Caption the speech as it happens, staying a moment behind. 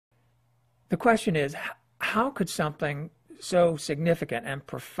The question is, how could something so significant and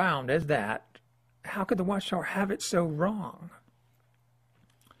profound as that, how could the Watchtower have it so wrong?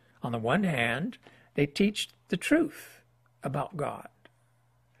 On the one hand, they teach the truth about God,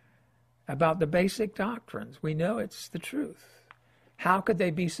 about the basic doctrines. We know it's the truth. How could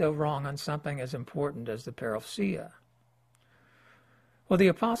they be so wrong on something as important as the parousia? Well, the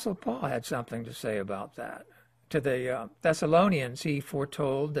Apostle Paul had something to say about that. To the Thessalonians, he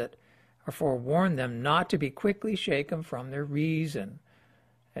foretold that, or forewarned them not to be quickly shaken from their reason.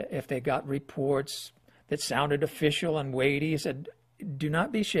 If they got reports that sounded official and weighty, he said, do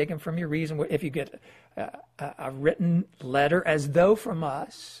not be shaken from your reason. If you get a written letter as though from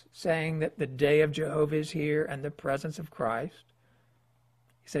us saying that the day of Jehovah is here and the presence of Christ,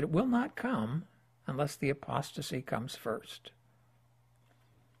 he said it will not come unless the apostasy comes first.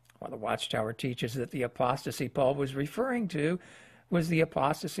 Well, the Watchtower teaches that the apostasy Paul was referring to was the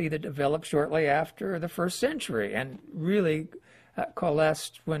apostasy that developed shortly after the first century and really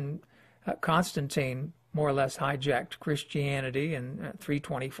coalesced when Constantine more or less hijacked Christianity in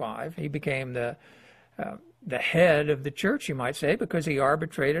 325. He became the head of the church, you might say, because he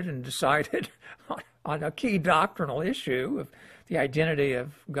arbitrated and decided on a key doctrinal issue of the identity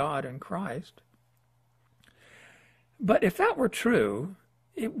of God and Christ. But if that were true,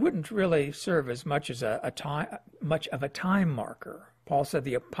 it wouldn't really serve as much as much of a time marker. Paul said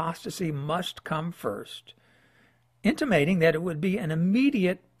the apostasy must come first, intimating that it would be an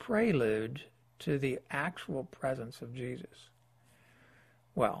immediate prelude to the actual presence of Jesus.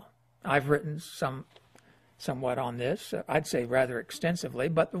 Well, I've written somewhat on this, I'd say rather extensively,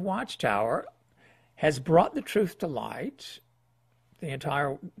 but the Watchtower has brought the truth to light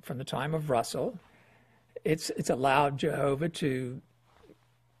from the time of Russell. It's allowed Jehovah to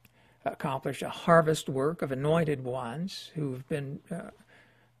accomplish a harvest work of anointed ones who have been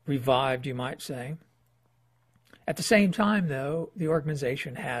revived, you might say. At the same time, though, the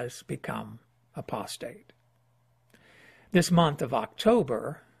organization has become apostate. This month of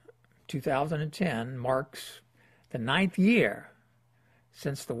October 2010 marks the 9th year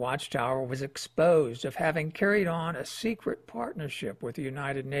since the Watchtower was exposed of having carried on a secret partnership with the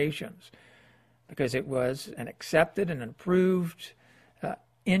United Nations, because it was an accepted and approved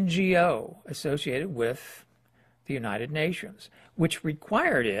NGO associated with the United Nations, which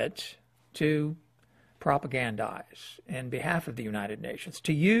required it to propagandize in behalf of the United Nations,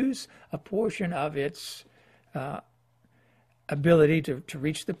 to use a portion of its ability to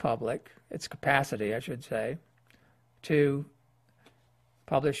reach the public, its capacity, I should say, to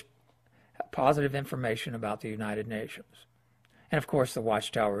publish positive information about the United Nations. And of course, the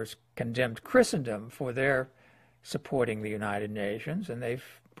Watchtowers condemned Christendom for their supporting the United Nations, and they've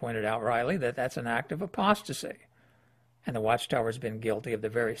pointed out rightly that that's an act of apostasy. And the Watchtower's been guilty of the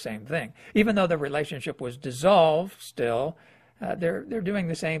very same thing. Even though the relationship was dissolved still, they're doing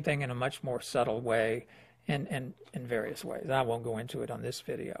the same thing in a much more subtle way in various ways. I won't go into it on this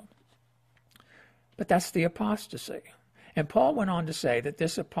video. But that's the apostasy. And Paul went on to say that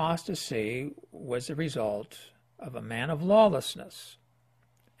this apostasy was the result of a man of lawlessness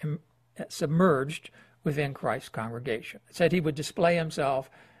submerged within Christ's congregation. It said he would display himself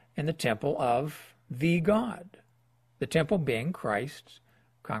in the temple of the God, the temple being Christ's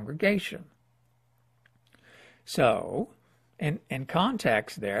congregation. So, in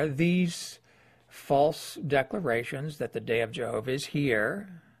context there, these false declarations that the day of Jehovah is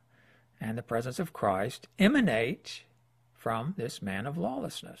here and the presence of Christ emanate from this man of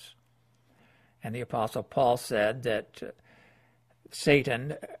lawlessness. And the Apostle Paul said that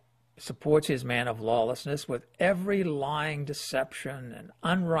Satan supports his man of lawlessness with every lying deception and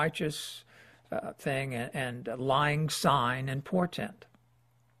unrighteous thing and lying sign and portent.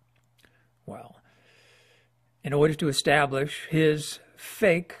 Well, in order to establish his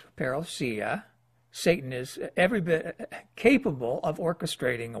fake parousia, Satan is every bit capable of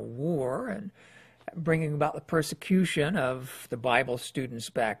orchestrating a war and bringing about the persecution of the Bible students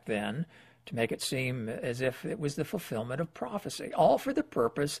back then to make it seem as if it was the fulfillment of prophecy, all for the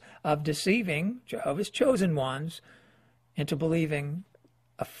purpose of deceiving Jehovah's chosen ones into believing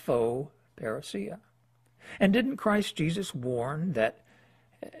a faux parousia. And didn't Christ Jesus warn that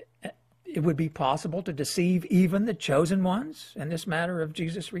it would be possible to deceive even the chosen ones in this matter of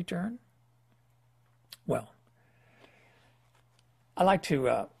Jesus' return? Well, I like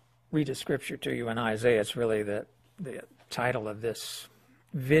to read a scripture to you in Isaiah. It's really the title of this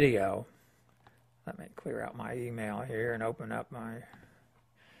video. Let me clear out my email here and open up my...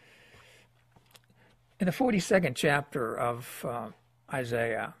 In the 42nd chapter of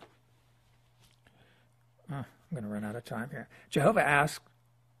Isaiah, I'm going to run out of time here. Jehovah asked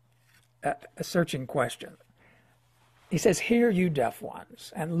a searching question. He says, "Hear, you deaf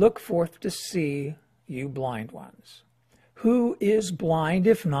ones, and look forth to see, you blind ones. Who is blind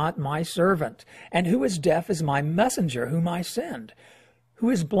if not my servant? And who is deaf as my messenger whom I send? Who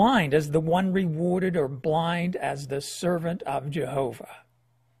is blind as the one rewarded, or blind as the servant of Jehovah?"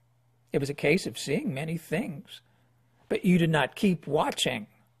 It was a case of seeing many things, but you did not keep watching.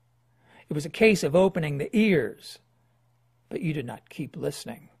 It was a case of opening the ears, but you did not keep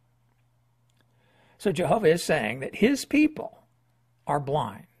listening. So Jehovah is saying that his people are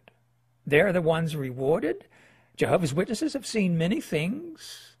blind. They're the ones rewarded. Jehovah's Witnesses have seen many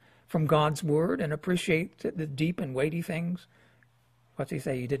things from God's word and appreciate the deep and weighty things. What's he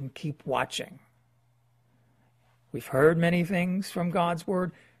say? You didn't keep watching. We've heard many things from God's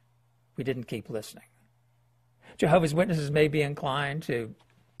word. We didn't keep listening. Jehovah's Witnesses may be inclined to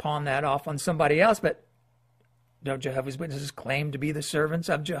pawn that off on somebody else, but don't Jehovah's Witnesses claim to be the servants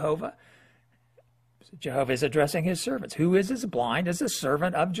of Jehovah? Jehovah is addressing his servants. Who is as blind as the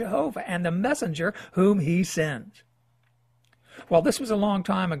servant of Jehovah and the messenger whom he sends? Well, this was a long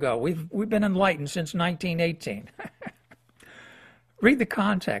time ago. We've been enlightened since 1918. Read the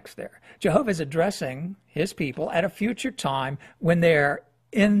context there. Jehovah is addressing his people at a future time when they're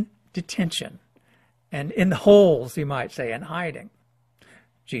in detention and in the holes, you might say, and hiding.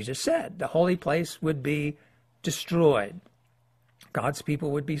 Jesus said the holy place would be destroyed. God's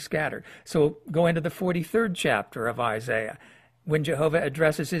people would be scattered. So go into the 43rd chapter of Isaiah, when Jehovah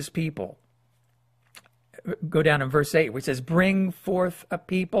addresses his people. Go down in verse 8, where it says, "Bring forth a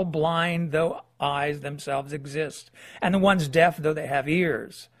people blind, though eyes themselves exist, and the ones deaf, though they have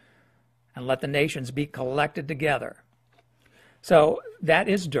ears, and let the nations be collected together." So that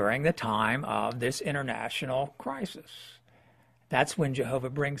is during the time of this international crisis. That's when Jehovah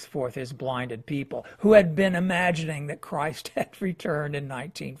brings forth his blinded people who had been imagining that Christ had returned in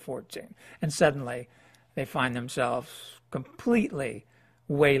 1914. And suddenly they find themselves completely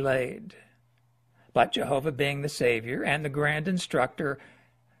waylaid. But Jehovah, being the Savior and the grand instructor,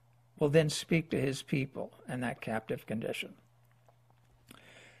 will then speak to his people in that captive condition.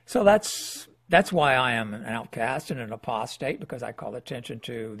 So that's why I am an outcast and an apostate, because I call attention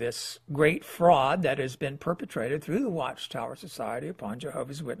to this great fraud that has been perpetrated through the Watchtower Society upon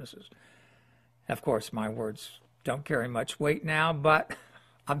Jehovah's Witnesses. Of course, my words don't carry much weight now, but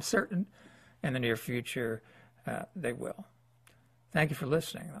I'm certain in the near future they will. Thank you for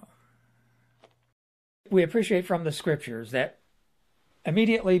listening, though. We appreciate from the scriptures that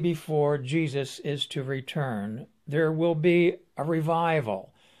immediately before Jesus is to return, there will be a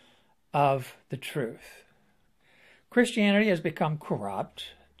revival of the truth. Christianity has become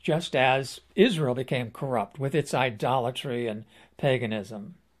corrupt, just as Israel became corrupt with its idolatry and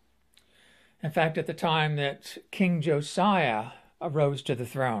paganism. In fact, at the time that King Josiah arose to the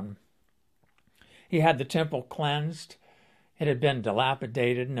throne, he had the temple cleansed. It had been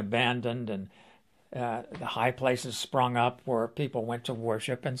dilapidated and abandoned, and the high places sprung up where people went to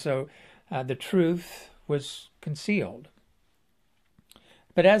worship, and so the truth was concealed.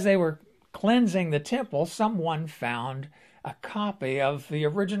 But as they were cleansing the temple, someone found a copy of the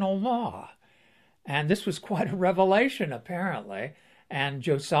original law. And this was quite a revelation, apparently. And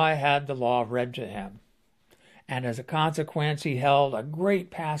Josiah had the law read to him. And as a consequence, he held a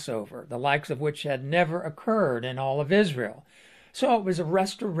great Passover, the likes of which had never occurred in all of Israel. So it was a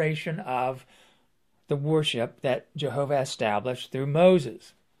restoration of the worship that Jehovah established through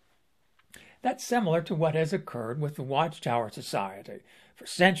Moses. That's similar to what has occurred with the Watchtower Society. For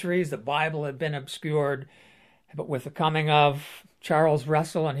centuries, the Bible had been obscured, but with the coming of Charles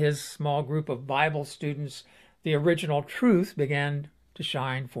Russell and his small group of Bible students, the original truth began to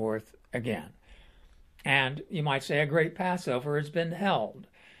shine forth again. And you might say a great Passover has been held,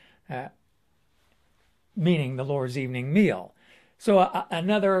 meaning the Lord's evening meal. So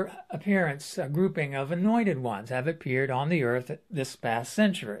another appearance, a grouping of anointed ones have appeared on the earth this past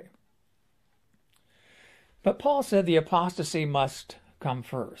century. But Paul said the apostasy must come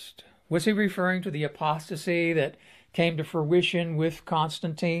first. Was he referring to the apostasy that came to fruition with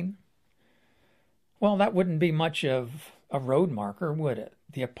Constantine? Well, that wouldn't be much of a road marker, would it?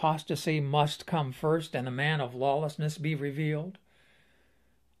 The apostasy must come first and the man of lawlessness be revealed.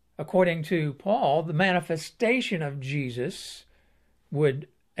 According to Paul, the manifestation of Jesus would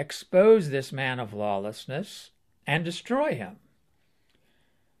expose this man of lawlessness and destroy him.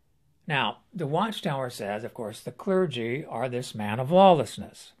 Now, the Watchtower says, of course, the clergy are this man of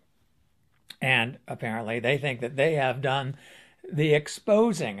lawlessness. And apparently they think that they have done the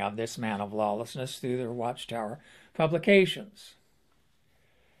exposing of this man of lawlessness through their Watchtower publications.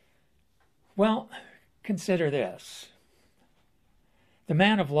 Well, consider this. The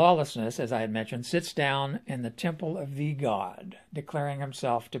man of lawlessness, as I had mentioned, sits down in the temple of the God, declaring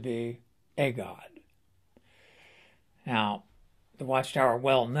himself to be a God. Now, the Watchtower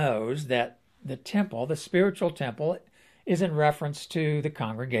well knows that the temple, the spiritual temple, is in reference to the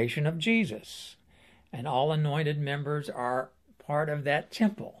congregation of Jesus, and all anointed members are part of that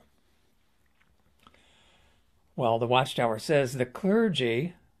temple. Well, the Watchtower says the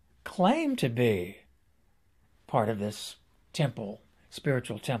clergy claim to be part of this temple,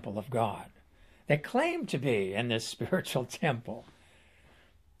 spiritual temple of God. They claim to be in this spiritual temple.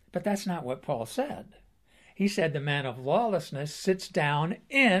 But that's not what Paul said. He said the man of lawlessness sits down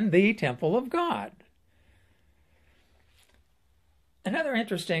in the temple of God. Another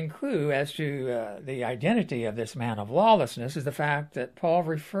interesting clue as to the identity of this man of lawlessness is the fact that Paul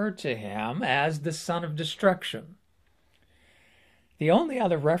referred to him as the son of destruction. The only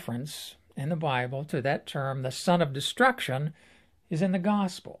other reference in the Bible to that term, the son of destruction, is in the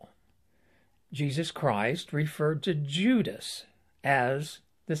gospel. Jesus Christ referred to Judas as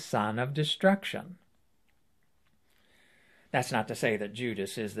the son of destruction. That's not to say that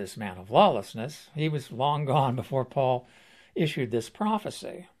Judas is this man of lawlessness. He was long gone before Paul issued this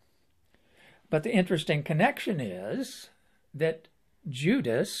prophecy. But the interesting connection is that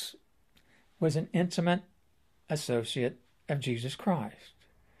Judas was an intimate associate of Jesus Christ.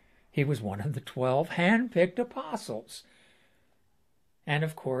 He was one of the 12 hand-picked apostles. And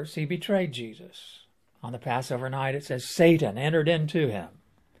of course, he betrayed Jesus. On the Passover night, it says Satan entered into him.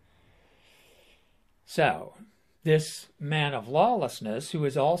 So, this man of lawlessness, who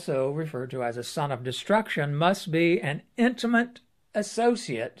is also referred to as a son of destruction, must be an intimate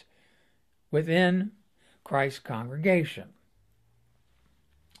associate within Christ's congregation.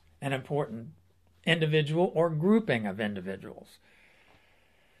 An important individual or grouping of individuals.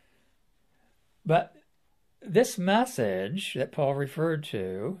 But this message that Paul referred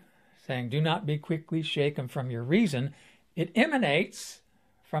to, saying, do not be quickly shaken from your reason, it emanates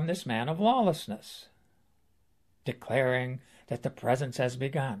from this man of lawlessness, declaring that the presence has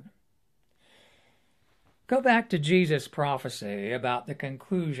begun. Go back to Jesus' prophecy about the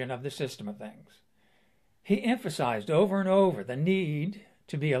conclusion of the system of things. He emphasized over and over the need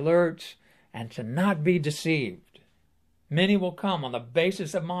to be alert and to not be deceived. Many will come on the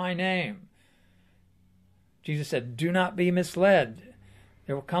basis of my name. Jesus said, do not be misled.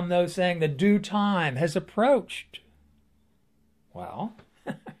 There will come those saying the due time has approached. Well,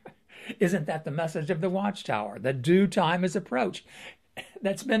 isn't that the message of the Watchtower? The due time has approached.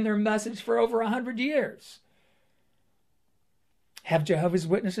 That's been their message for over 100 years. Have Jehovah's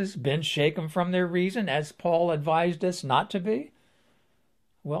Witnesses been shaken from their reason, as Paul advised us not to be?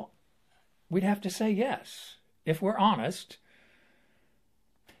 Well, we'd have to say yes, if we're honest.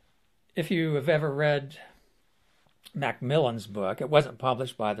 If you have ever read Macmillan's book, it wasn't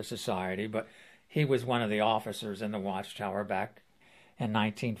published by the Society, but he was one of the officers in the Watchtower back in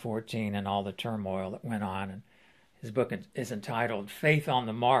 1914 and all the turmoil that went on. And his book is entitled Faith on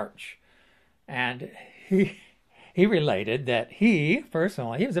the March. And he related that he was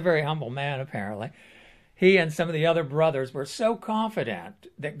a very humble man apparently, he and some of the other brothers were so confident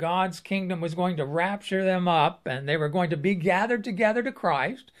that God's kingdom was going to rapture them up and they were going to be gathered together to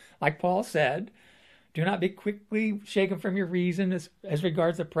Christ, like Paul said, do not be quickly shaken from your reason as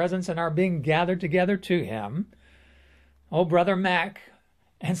regards the presence and our being gathered together to him. Oh, Brother Mac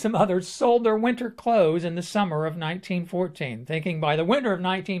and some others sold their winter clothes in the summer of 1914, thinking by the winter of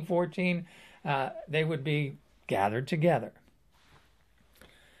 1914 they would be gathered together.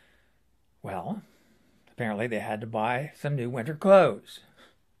 Well, apparently they had to buy some new winter clothes.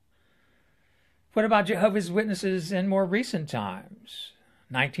 What about Jehovah's Witnesses in more recent times?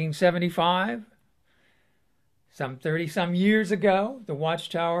 1975, some 30-some years ago, the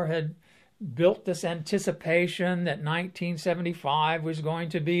Watchtower had built this anticipation that 1975 was going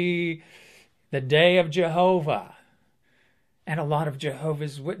to be the day of Jehovah. And a lot of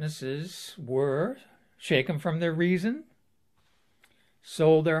Jehovah's Witnesses were shaken from their reason,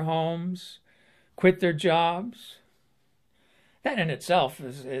 sold their homes, quit their jobs. That in itself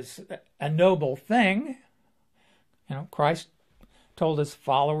is a noble thing. You know, Christ told his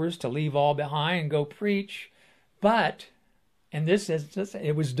followers to leave all behind and go preach. But in this instance,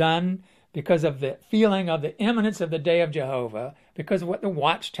 it was done because of the feeling of the imminence of the day of Jehovah, because of what the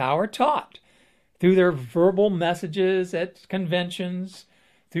Watchtower taught, through their verbal messages at conventions,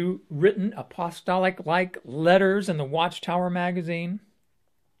 through written apostolic-like letters in the Watchtower magazine.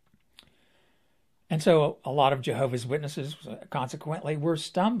 And so a lot of Jehovah's Witnesses, consequently, were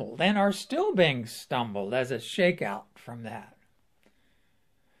stumbled and are still being stumbled as a shakeout from that.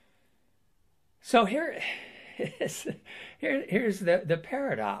 So here's the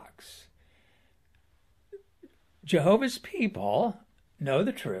paradox. Jehovah's people know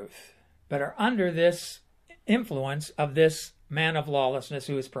the truth, but are under this influence of this man of lawlessness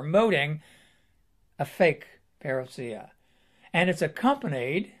who is promoting a fake parousia. And it's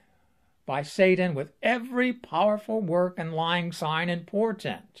accompanied by Satan with every powerful work and lying sign and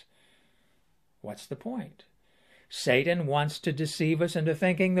portent. What's the point? Satan wants to deceive us into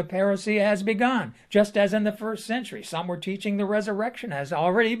thinking the parousia has begun, just as in the first century. Some were teaching the resurrection has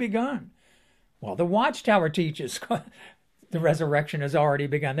already begun. Well, the Watchtower teaches the resurrection has already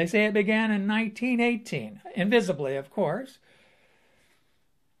begun. They say it began in 1918, invisibly, of course.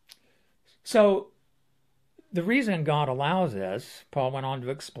 So the reason God allows this, Paul went on to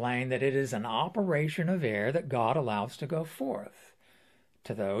explain that it is an operation of air that God allows to go forth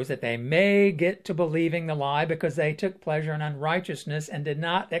to those that they may get to believing the lie because they took pleasure in unrighteousness and did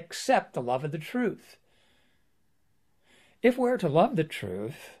not accept the love of the truth. If we're to love the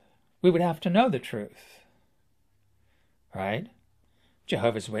truth, we would have to know the truth, right?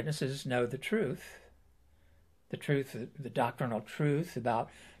 Jehovah's Witnesses know the truth, the doctrinal truth about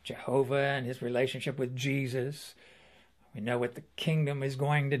Jehovah and his relationship with Jesus. We know what the kingdom is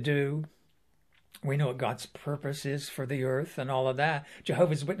going to do. We know what God's purpose is for the earth and all of that.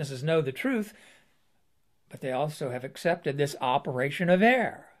 Jehovah's Witnesses know the truth, but they also have accepted this operation of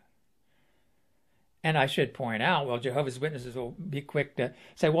air. And I should point out, well, Jehovah's Witnesses will be quick to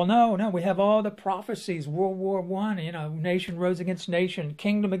say, well, no, we have all the prophecies, World War I, nation rose against nation,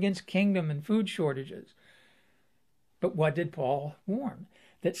 kingdom against kingdom, and food shortages. But what did Paul warn?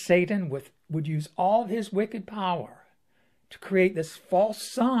 That Satan would use all of his wicked power to create this false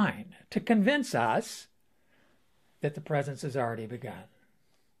sign to convince us that the presence has already begun.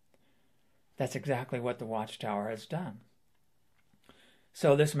 That's exactly what the Watchtower has done.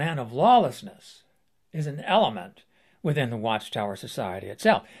 So this man of lawlessness is an element within the Watchtower Society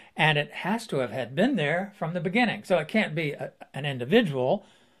itself. And it has to have had been there from the beginning. So it can't be an individual,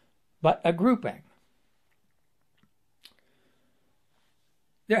 but a grouping.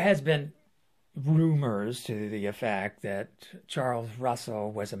 There has been rumors to the effect that Charles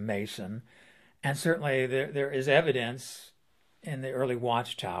Russell was a Mason, and certainly there is evidence in the early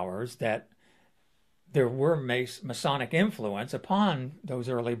Watchtowers that there were Masonic influence upon those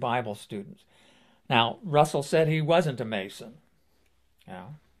early Bible students. Now, Russell said he wasn't a Mason.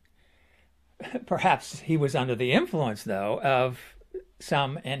 Perhaps he was under the influence, though, of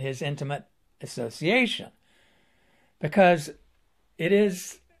some in his intimate association, because it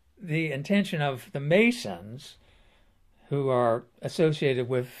is the intention of the Masons, who are associated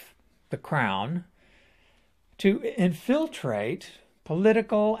with the crown, to infiltrate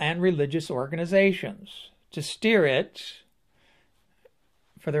political and religious organizations, to steer it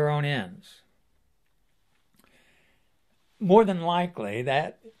for their own ends. More than likely,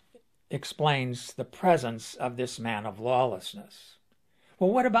 that explains the presence of this man of lawlessness. Well,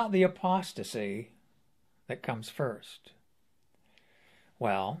 what about the apostasy that comes first?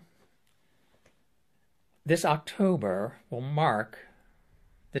 Well, this October will mark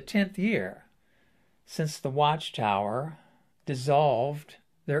the 10th year since the Watchtower dissolved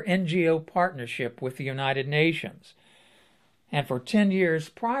their NGO partnership with the United Nations. And for 10 years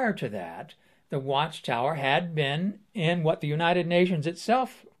prior to that, the Watchtower had been in what the United Nations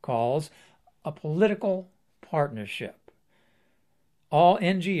itself calls a political partnership. All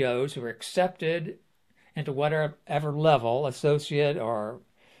NGOs who are accepted into whatever level, associate or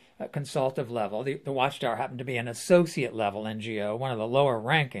consultative level. The Watchtower happened to be an associate level NGO, one of the lower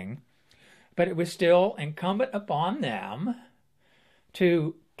ranking, but it was still incumbent upon them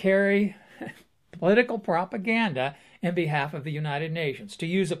to carry political propaganda in behalf of the United Nations, to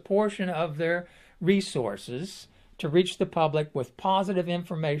use a portion of their resources to reach the public with positive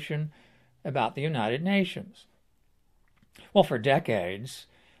information about the United Nations. Well, for decades,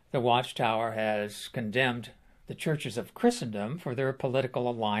 the Watchtower has condemned the churches of Christendom for their political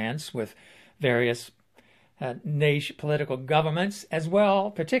alliance with various political governments, as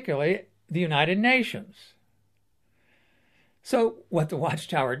well, particularly the United Nations. So what the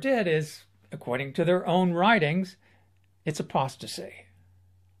Watchtower did is, according to their own writings, it's apostasy.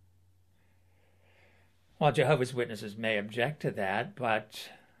 Well, Jehovah's Witnesses may object to that, but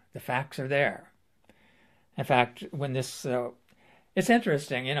the facts are there. In fact, when this... it's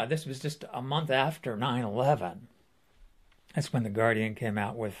interesting, this was just a month after 9/11. That's when The Guardian came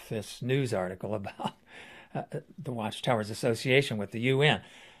out with this news article about the Watchtower's association with the UN.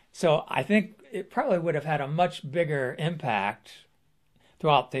 So I think it probably would have had a much bigger impact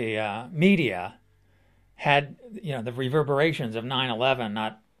throughout the media had, the reverberations of 9/11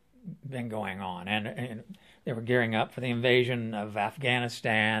 not been going on. And They were gearing up for the invasion of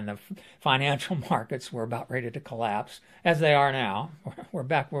Afghanistan. The financial markets were about ready to collapse, as they are now. We're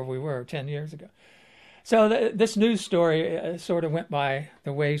back where we were 10 years ago. So this news story sort of went by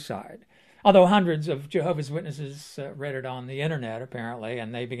the wayside. Although hundreds of Jehovah's Witnesses read it on the internet, apparently,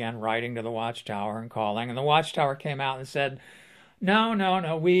 and they began writing to the Watchtower and calling. And the Watchtower came out and said,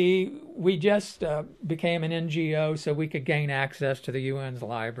 no, we just became an NGO so we could gain access to the UN's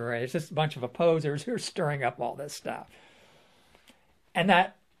library. It's just a bunch of opposers who are stirring up all this stuff. And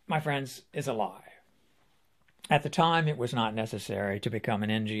that, my friends, is a lie. At the time, it was not necessary to become an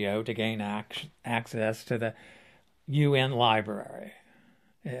NGO to gain access to the UN library.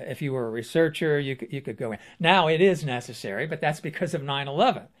 If you were a researcher, you could go in. Now it is necessary, but that's because of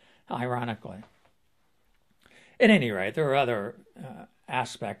 9/11, ironically. At any rate, there are other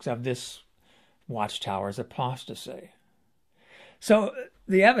aspects of this Watchtower's apostasy. So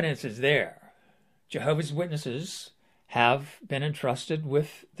the evidence is there. Jehovah's Witnesses have been entrusted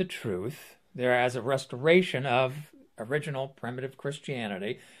with the truth. There as a restoration of original primitive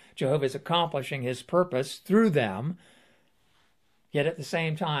Christianity. Jehovah is accomplishing his purpose through them. Yet at the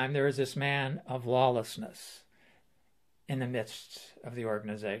same time, there is this man of lawlessness in the midst of the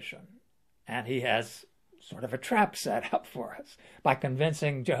organization. And he has sort of a trap set up for us by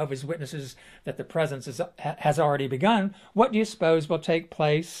convincing Jehovah's Witnesses that the presence has already begun. What do you suppose will take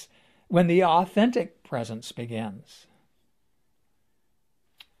place when the authentic presence begins?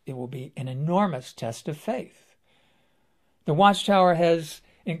 It will be an enormous test of faith. The Watchtower has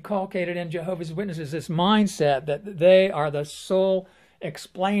inculcated in Jehovah's Witnesses this mindset that they are the sole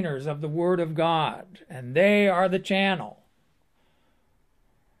explainers of the Word of God, and they are the channel.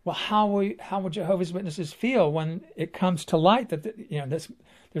 Well, how will Jehovah's Witnesses feel when it comes to light that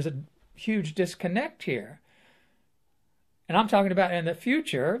there's a huge disconnect here? And I'm talking about in the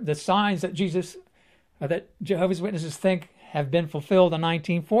future, the signs that that Jehovah's Witnesses think have been fulfilled in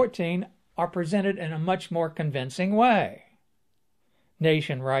 1914 are presented in a much more convincing way.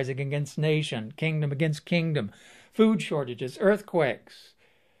 Nation rising against nation, kingdom against kingdom, food shortages, earthquakes.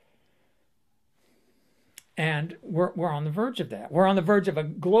 And we're on the verge of that. We're on the verge of a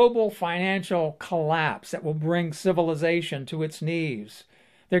global financial collapse that will bring civilization to its knees.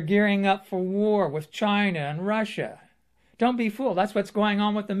 They're gearing up for war with China and Russia. Don't be fooled. That's what's going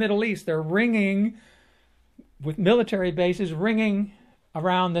on with the Middle East. They're ringing, with military bases ringing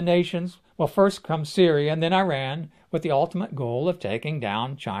around the nations. Well, first comes Syria and then Iran, with the ultimate goal of taking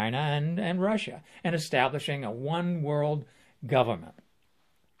down China and Russia and establishing a one-world government.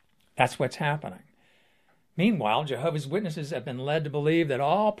 That's what's happening. Meanwhile, Jehovah's Witnesses have been led to believe that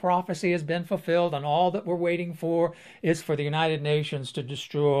all prophecy has been fulfilled and all that we're waiting for is for the United Nations to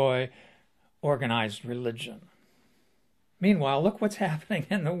destroy organized religion. Meanwhile, look what's happening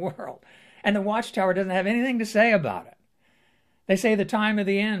in the world. And the Watchtower doesn't have anything to say about it. They say the time of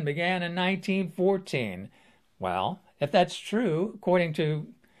the end began in 1914. Well, if that's true, according to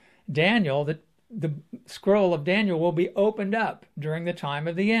Daniel, the scroll of Daniel will be opened up during the time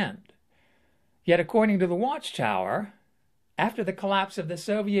of the end. Yet according to the Watchtower, after the collapse of the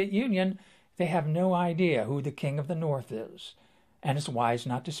Soviet Union, they have no idea who the King of the North is, and it's wise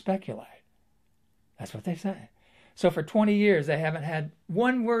not to speculate. That's what they say. So for 20 years, they haven't had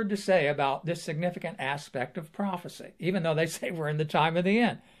one word to say about this significant aspect of prophecy, even though they say we're in the time of the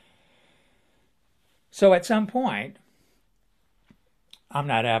end. So at some point, I'm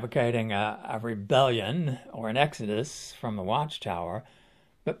not advocating a rebellion or an exodus from the Watchtower,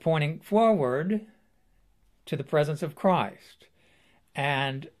 but pointing forward to the presence of Christ.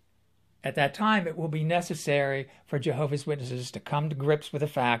 And at that time, it will be necessary for Jehovah's Witnesses to come to grips with the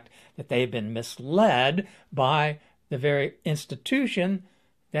fact that they've been misled by the very institution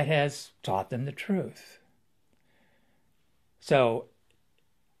that has taught them the truth. So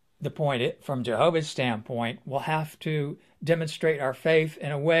the point, from Jehovah's standpoint, we'll have to demonstrate our faith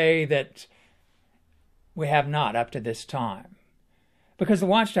in a way that we have not up to this time. Because the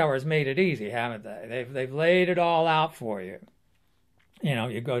Watchtower has made it easy, haven't they? They've laid it all out for you. You know,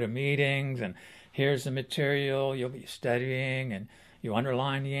 you go to meetings and here's the material you'll be studying, and you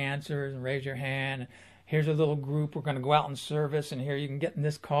underline the answers and raise your hand. Here's a little group. We're going to go out in service, and here you can get in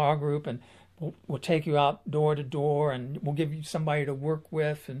this car group, and we'll take you out door to door, and we'll give you somebody to work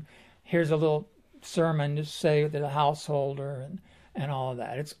with, and here's a little sermon to say to the householder, and all of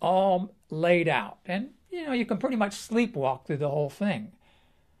that. It's all laid out. And, you know, you can pretty much sleepwalk through the whole thing.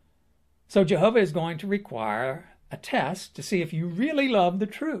 So Jehovah is going to require a test to see if you really love the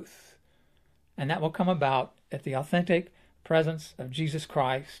truth. And that will come about at the authentic presence of Jesus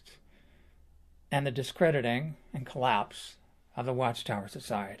Christ and the discrediting and collapse of the Watchtower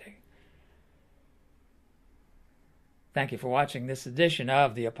Society. Thank you for watching this edition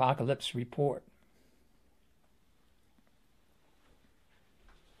of the Apocalypse Report.